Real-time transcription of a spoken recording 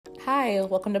Hi,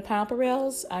 welcome to Pineapple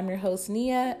Rails. I'm your host,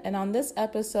 Nia, and on this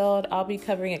episode, I'll be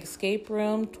covering Escape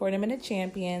Room Tournament of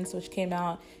Champions, which came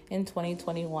out in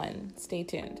 2021. Stay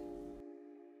tuned.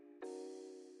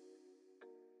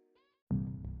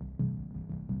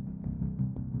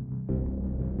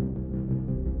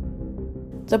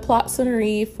 The plot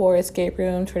summary for Escape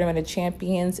Room Tournament of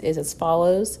Champions is as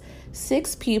follows.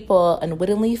 6 people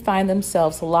unwittingly find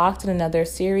themselves locked in another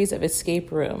series of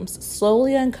escape rooms,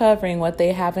 slowly uncovering what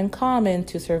they have in common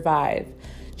to survive.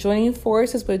 Joining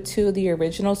forces with 2 of the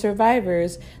original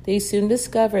survivors, they soon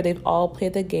discover they've all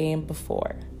played the game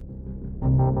before.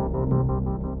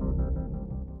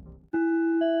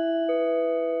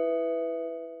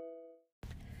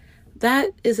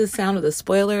 That is the sound of the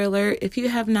spoiler alert. If you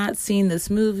have not seen this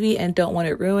movie and don't want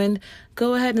it ruined,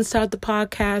 go ahead and stop the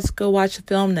podcast, go watch the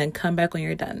film, then come back when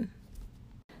you're done.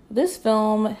 This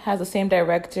film has the same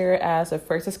director as the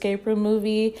first Escape Room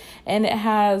movie, and it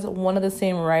has one of the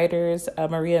same writers,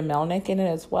 Maria Melnick, in it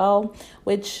as well,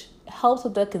 which helps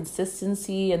with the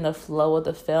consistency and the flow of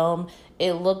the film.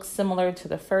 It looks similar to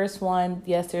the first one.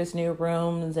 Yes, there's new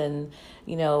rooms and,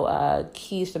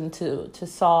 keys for them to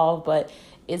solve, but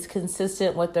it's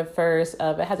consistent with the first.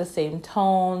 It has the same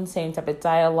tone, same type of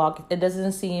dialogue. It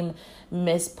doesn't seem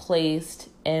misplaced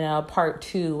in part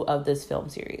 2 of this film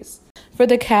series. For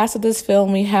the cast of this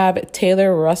film, we have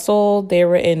Taylor Russell. They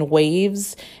were in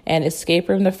Waves and Escape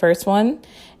Room, the first one.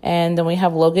 And then we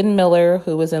have Logan Miller,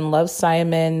 who was in Love,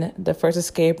 Simon, the first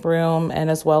Escape Room,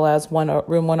 and as well as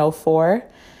Room 104.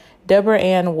 Deborah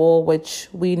Ann Wool, which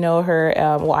we know her,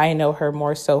 I know her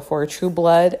more so for True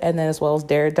Blood, and then as well as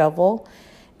Daredevil.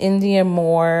 India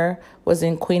Moore was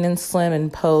in Queen and Slim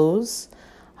and Pose.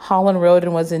 Holland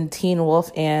Roden was in Teen Wolf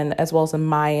and as well as in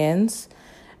Mayans.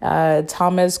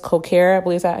 Thomas Coquer, I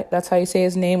believe that's how you say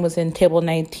his name, was in Table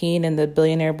 19 in the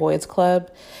Billionaire Boys Club.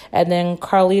 And then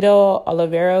Carlito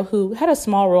Oliveira, who had a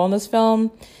small role in this film,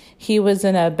 he was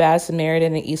in A Bad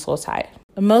Samaritan in East Los High.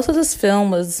 Most of this film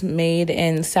was made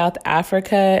in South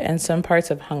Africa and some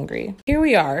parts of Hungary. Here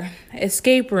we are,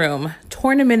 Escape Room,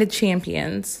 Tournament of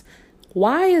Champions.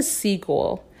 Why a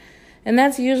sequel? And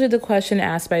that's usually the question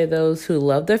asked by those who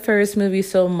love the first movie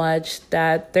so much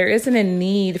that there isn't a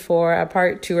need for a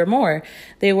part 2 or more.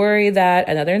 They worry that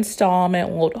another installment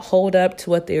won't hold up to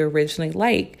what they originally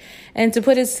liked. And to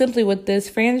put it simply, with this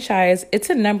franchise, it's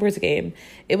a numbers game.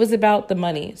 It was about the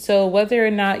money. So whether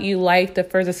or not you liked the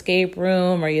first Escape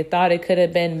Room or you thought it could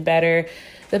have been better,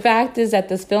 the fact is that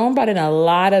this film brought in a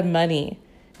lot of money.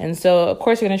 And so, of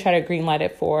course, we're going to try to greenlight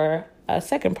it for a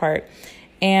second part.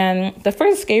 And the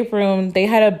first Escape Room, they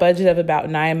had a budget of about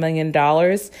 $9 million,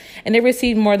 and they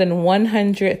received more than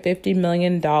 $150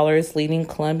 million, leading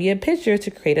Columbia Pictures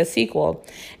to create a sequel.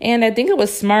 And I think it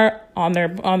was smart on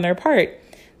their part.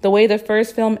 The way the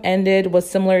first film ended was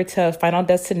similar to Final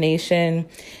Destination.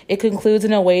 It concludes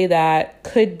in a way that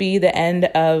could be the end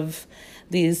of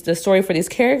the story for these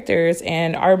characters,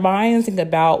 and our minds think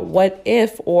about what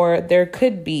if or there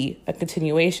could be a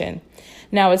continuation.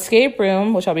 Now, Escape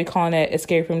Room, which I'll be calling it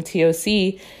Escape Room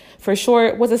TOC for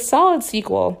short, was a solid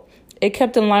sequel. It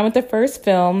kept in line with the first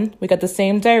film. We got the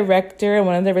same director and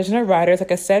one of the original writers,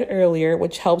 like I said earlier,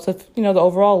 which helps with, the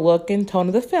overall look and tone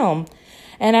of the film.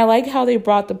 And I like how they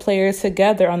brought the players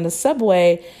together on the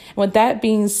subway. And with that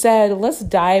being said, let's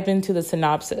dive into the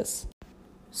synopsis.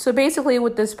 So basically,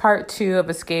 with this part 2 of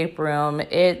Escape Room,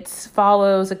 it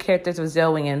follows the characters of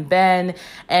Zoe and Ben.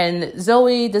 And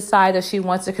Zoe decides that she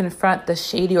wants to confront the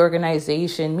shady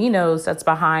organization, Minos, that's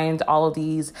behind all of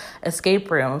these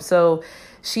escape rooms. So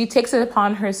she takes it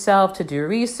upon herself to do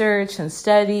research and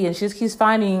study, and she just keeps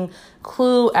finding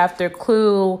clue after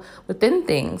clue within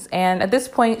things. And at this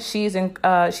point, she's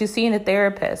seeing a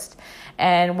therapist.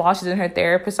 And while she's in her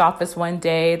therapist's office one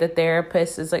day, the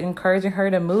therapist is encouraging her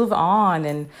to move on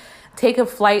and take a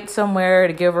flight somewhere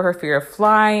to give her fear of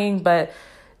flying. But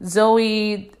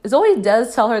Zoe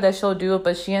does tell her that she'll do it,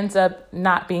 but she ends up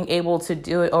not being able to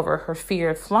do it over her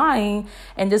fear of flying,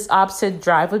 and just opts to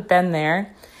drive with Ben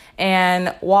there.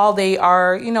 And while they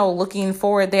are, looking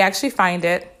for it, they actually find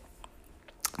it.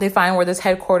 They find where this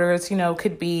headquarters,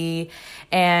 could be.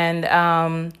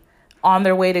 And on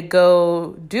their way to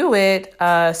go do it,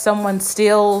 someone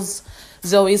steals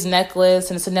Zoe's necklace,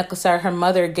 and it's a necklace that her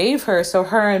mother gave her. So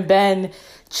her and Ben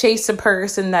chase the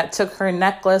person that took her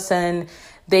necklace, and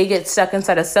they get stuck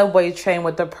inside a subway train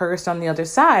with the purse on the other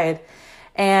side.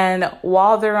 And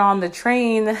while they're on the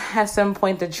train, at some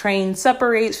point the train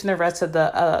separates from the rest of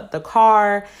the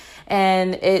car,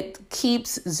 and it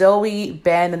keeps Zoe,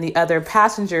 Ben, and the other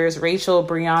passengers, Rachel,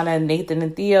 Brianna, Nathan,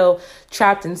 and Theo,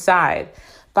 trapped inside.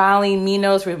 Finally,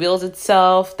 Minos reveals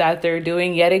itself that they're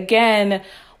doing yet again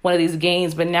one of these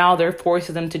games, but now they're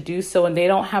forcing them to do so and they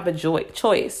don't have a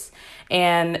choice.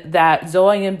 And that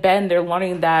Zoe and Ben, they're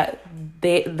learning that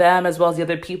them as well as the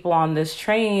other people on this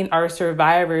train are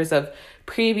survivors of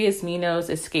previous Minos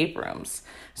escape rooms.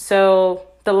 So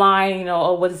the line,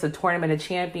 oh, what is the Tournament of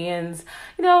Champions?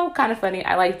 Kind of funny.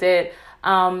 I liked it.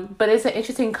 But it's an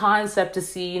interesting concept to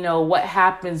see, what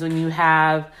happens when you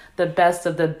have the best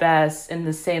of the best in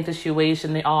the same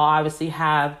situation. They all obviously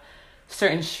have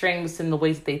certain strengths in the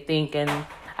ways that they think. And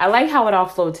I like how it all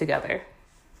flowed together.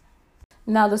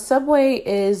 Now, the subway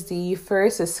is the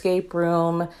first escape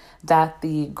room that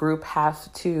the group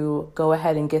have to go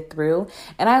ahead and get through.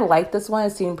 And I like this one. It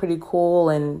seemed pretty cool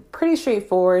and pretty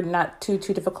straightforward, not too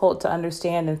difficult to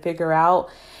understand and figure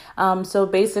out. So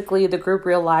basically, the group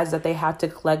realized that they had to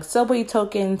collect subway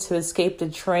tokens to escape the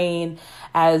train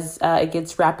as it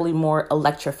gets rapidly more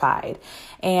electrified.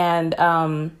 And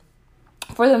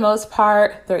for the most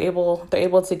part, they're able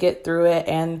to get through it.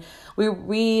 And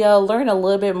we learn a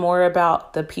little bit more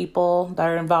about the people that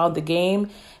are involved in the game.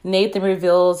 Nathan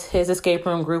reveals his escape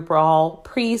room group were all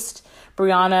priests.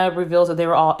 Brianna reveals that they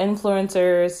were all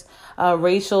influencers.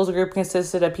 Rachel's group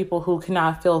consisted of people who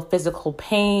cannot feel physical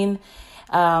pain.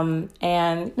 And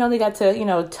they got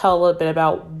to, tell a little bit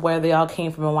about where they all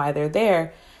came from and why they're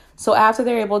there. So after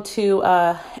they're able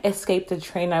to escape the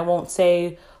train, I won't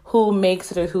say who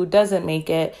makes it or who doesn't make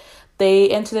it. They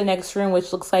enter the next room,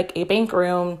 which looks like a bank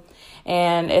room,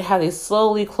 and it has a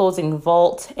slowly closing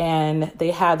vault, and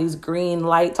they have these green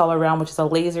lights all around, which is a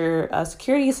laser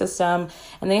security system,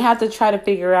 and they have to try to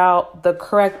figure out the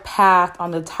correct path on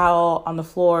the tile on the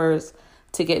floors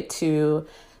to get to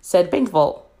said bank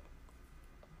vault.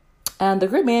 And the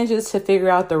group manages to figure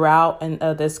out the route and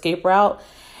the escape route.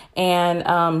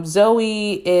 And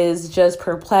Zoe is just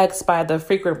perplexed by the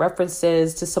frequent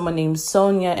references to someone named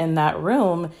Sonia in that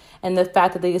room and the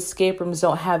fact that the escape rooms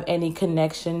don't have any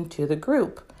connection to the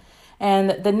group.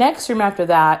 And the next room after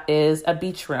that is a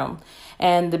beach room.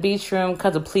 And the beach room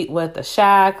comes complete with a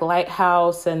shack,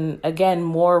 lighthouse, and again,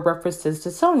 more references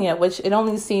to Sonia, which it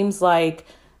only seems like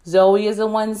Zoe is the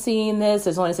one seeing this.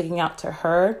 It's only sticking out to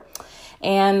her.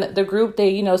 And the group,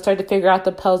 they, start to figure out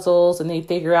the puzzles, and they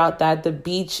figure out that the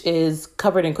beach is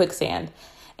covered in quicksand.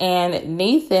 And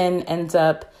Nathan ends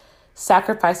up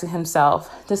sacrificing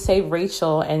himself to save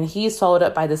Rachel, and he's swallowed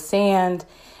up by the sand.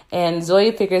 And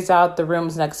Zoe figures out the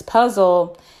room's next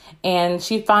puzzle, and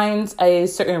she finds a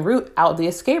certain route out the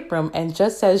escape room. And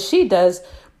just as she does,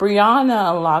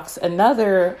 Brianna unlocks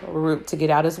another route to get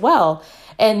out as well.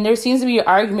 And there seems to be an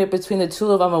argument between the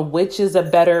two of them of which is a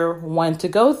better one to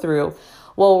go through.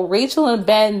 Well, Rachel and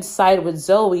Ben side with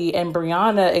Zoe, and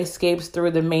Brianna escapes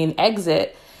through the main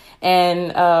exit.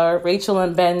 And Rachel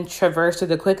and Ben traverse through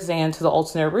the quicksand to the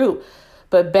alternate route.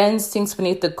 But Ben sinks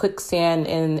beneath the quicksand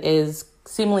and is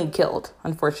seemingly killed,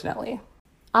 unfortunately.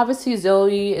 Obviously,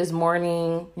 Zoe is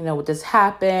mourning, what just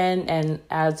happened, and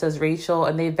as does Rachel,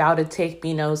 and they vow to take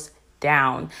Minos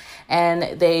down.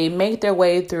 And they make their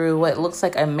way through what looks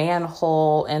like a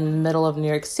manhole in the middle of New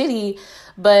York City,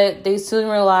 but they soon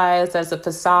realize that's a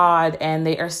facade and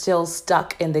they are still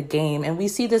stuck in the game. And we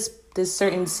see this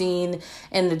certain scene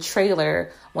in the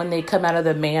trailer when they come out of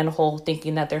the manhole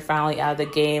thinking that they're finally out of the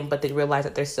game, but they realize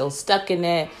that they're still stuck in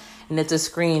it. And it's a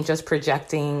screen just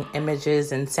projecting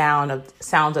images and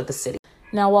sounds of the city.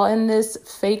 Now, while in this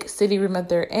fake city room that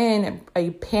they're in,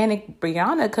 a panicked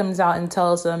Brianna comes out and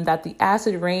tells them that the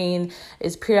acid rain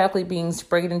is periodically being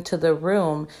sprayed into the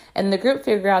room. And the group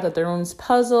figure out that the room's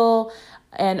puzzle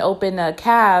and open a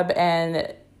cab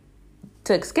and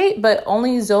to escape, but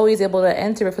only Zoe is able to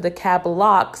enter before the cab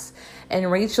locks. And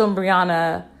Rachel and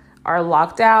Brianna are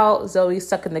locked out. Zoe's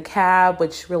stuck in the cab,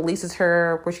 which releases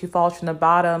her where she falls from the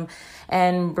bottom.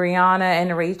 And Brianna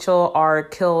and Rachel are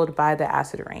killed by the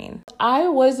acid rain. I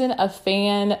wasn't a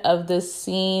fan of this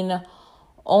scene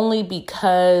only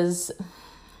because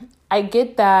I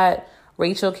get that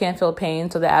Rachel can't feel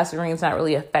pain, so the acid rain's not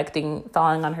really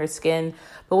falling on her skin.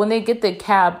 But when they get the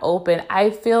cab open, I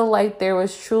feel like there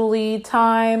was truly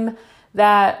time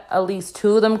that at least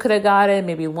two of them could have got it.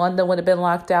 Maybe one of them would have been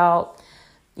locked out.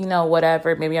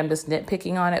 Whatever. Maybe I'm just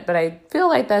nitpicking on it, but I feel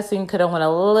like that scene could have went a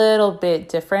little bit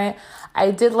different. I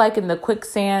did like in the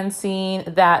quicksand scene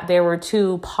that there were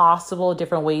two possible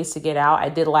different ways to get out. I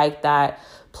did like that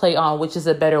play on which is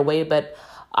a better way, but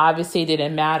obviously it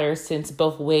didn't matter since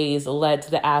both ways led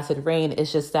to the acid rain.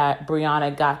 It's just that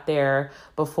Brianna got there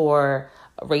before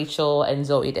Rachel and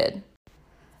Zoe did.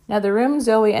 Now, the room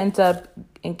Zoe ends up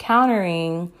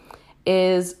encountering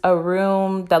is a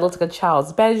room that looks like a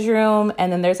child's bedroom.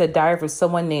 And then there's a diary for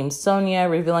someone named Sonia,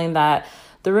 revealing that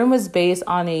The room was based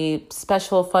on a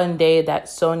special fun day that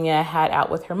Sonia had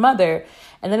out with her mother.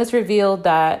 And then it's revealed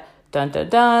that, dun dun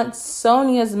dun,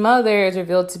 Sonia's mother is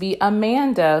revealed to be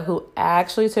Amanda, who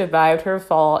actually survived her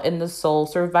fall in the Soul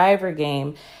Survivor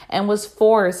game and was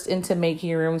forced into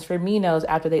making rooms for Minos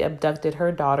after they abducted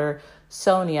her daughter,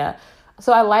 Sonia.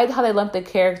 So I liked how they lumped the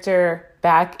character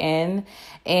back in,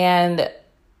 and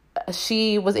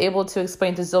she was able to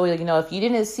explain to Zoe, if you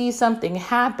didn't see something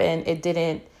happen, it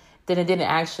didn't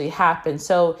actually happen.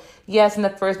 So yes, in the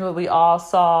first movie, we all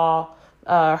saw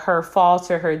her fall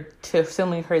to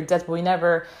assuming her death, but we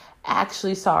never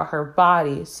actually saw her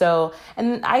body. So,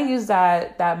 and I use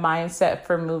that mindset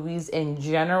for movies in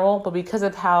general, but because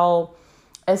of how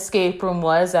Escape Room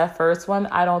was, that first one,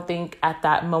 I don't think at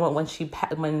that moment when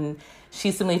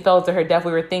she simply fell to her death,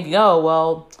 we were thinking, oh,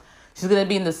 well, she's going to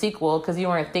be in the sequel, because you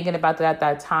weren't thinking about that at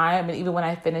that time. And even when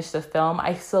I finished the film,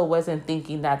 I still wasn't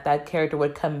thinking that character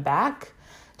would come back.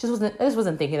 I just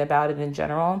wasn't thinking about it in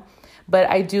general. But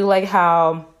I do like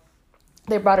how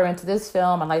they brought her into this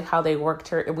film. I like how they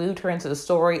weaved her into the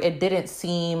story. It didn't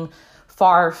seem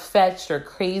far-fetched or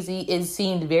crazy. It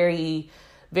seemed very,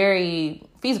 very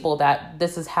feasible that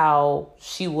this is how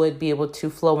she would be able to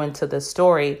flow into the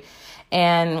story.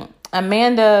 And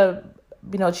Amanda,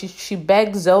 she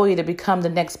begged Zoe to become the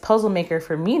next puzzle maker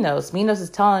for Minos. Minos has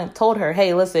told her,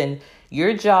 hey, listen,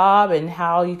 your job and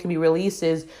how you can be released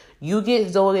is you get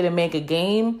Zoe to make a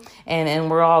game and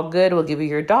we're all good. We'll give you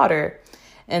your daughter.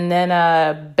 And then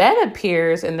Ben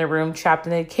appears in the room trapped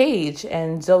in a cage,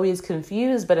 and Zoe is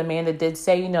confused. But Amanda did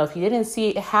say, if you didn't see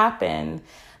it happen,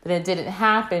 then it didn't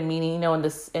happen. Meaning,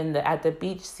 at the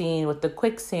beach scene with the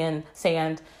quicksand,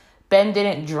 Ben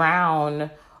didn't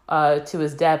drown to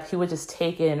his death. He was just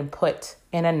taken and put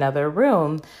in another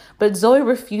room. But Zoe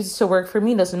refuses to work for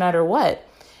Minos no matter what.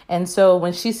 And so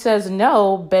when she says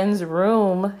no, Ben's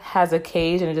room has a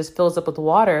cage and it just fills up with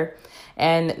water.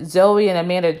 And Zoe and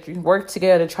Amanda work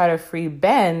together to try to free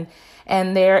Ben.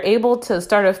 And they're able to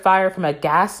start a fire from a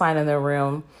gas line in the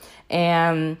room.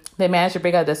 And they manage to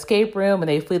break out the escape room and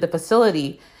they flee the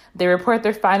facility. They report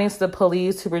their findings to the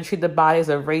police, who retrieve the bodies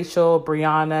of Rachel,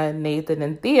 Brianna, Nathan,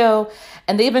 and Theo.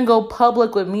 And they even go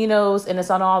public with Minos, and it's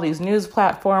on all these news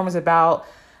platforms about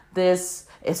this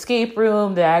escape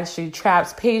room that actually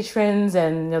traps patrons,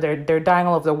 and they're dying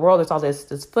all over the world. There's all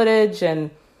this footage, and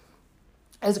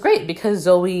it's great because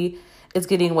Zoe is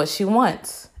getting what she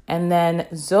wants. And then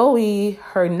Zoe,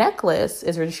 her necklace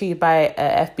is retrieved by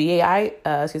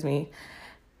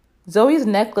Zoe's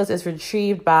necklace is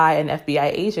retrieved by an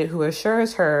FBI agent who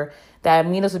assures her that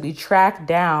Minos will be tracked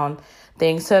down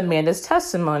thanks to Amanda's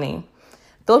testimony.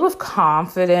 Filled with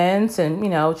confidence and,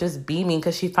 just beaming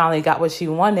because she finally got what she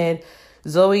wanted,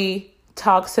 Zoe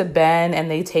talks to Ben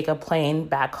and they take a plane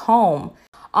back home.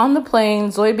 On the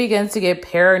plane, Zoe begins to get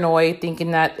paranoid,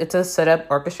 thinking that it's a setup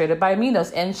orchestrated by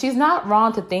Minos. And she's not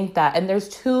wrong to think that. And there's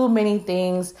too many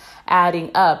things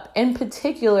adding up. In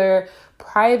particular,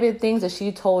 private things that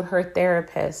she told her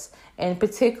therapist. In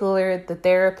particular, the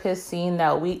therapist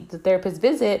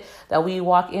visit that we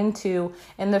walk into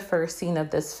in the first scene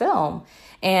of this film.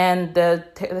 And the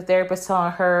therapist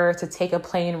telling her to take a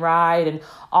plane ride, and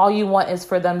all you want is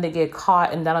for them to get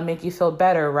caught, and that'll make you feel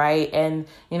better, right? And,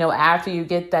 after you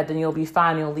get that, then you'll be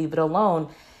fine. You'll leave it alone.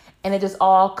 And it just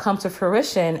all comes to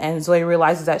fruition. And Zoe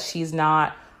realizes that she's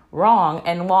not wrong.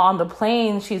 And while on the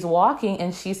plane, she's walking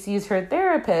and she sees her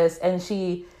therapist, and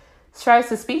she tries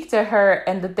to speak to her,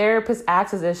 and the therapist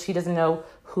acts as if she doesn't know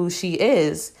who she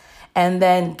is. And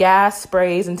then gas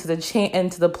sprays into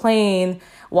the plane,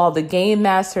 while the game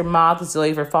master mocks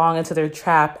Zoe for falling into their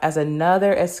trap as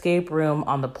another escape room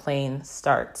on the plane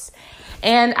starts.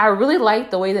 And I really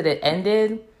like the way that it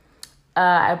ended.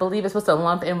 I believe it's supposed to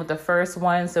lump in with the first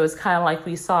one, so it's kind of like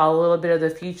we saw a little bit of the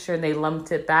future and they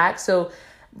lumped it back. So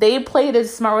they played it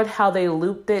smart with how they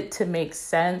looped it to make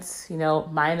sense,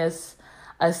 minus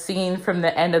a scene from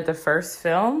the end of the first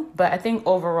film. But I think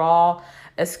overall,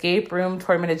 Escape Room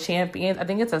Tournament of Champions, I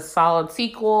think it's a solid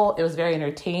sequel. It was very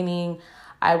entertaining.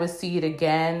 I would see it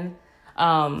again.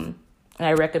 And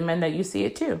I recommend that you see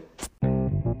it too.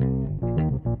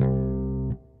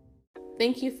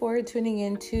 Thank you for tuning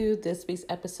in to this week's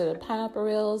episode of Pineapple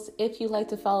Reels. If you'd like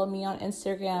to follow me on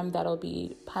Instagram, that'll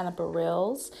be Pineapple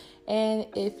Reels. And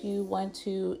if you want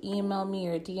to email me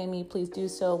or DM me, please do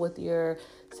so with your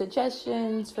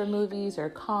suggestions for movies or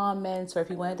comments, or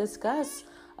if you want to discuss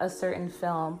a certain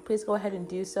film, please go ahead and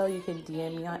do so. You can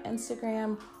DM me on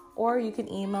Instagram, or you can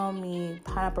email me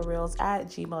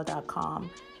pineapplereels@gmail.com.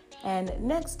 And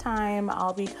next time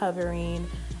I'll be covering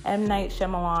M. Night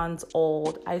Shyamalan's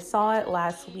Old. I saw it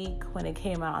last week when it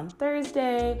came out on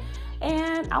Thursday,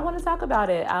 and I want to talk about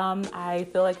it. I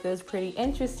feel like it was pretty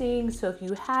interesting, so if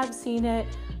you have seen it,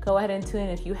 go ahead and tune in.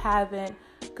 If you haven't,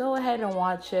 go ahead and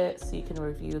watch it so you can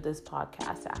review this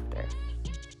podcast after.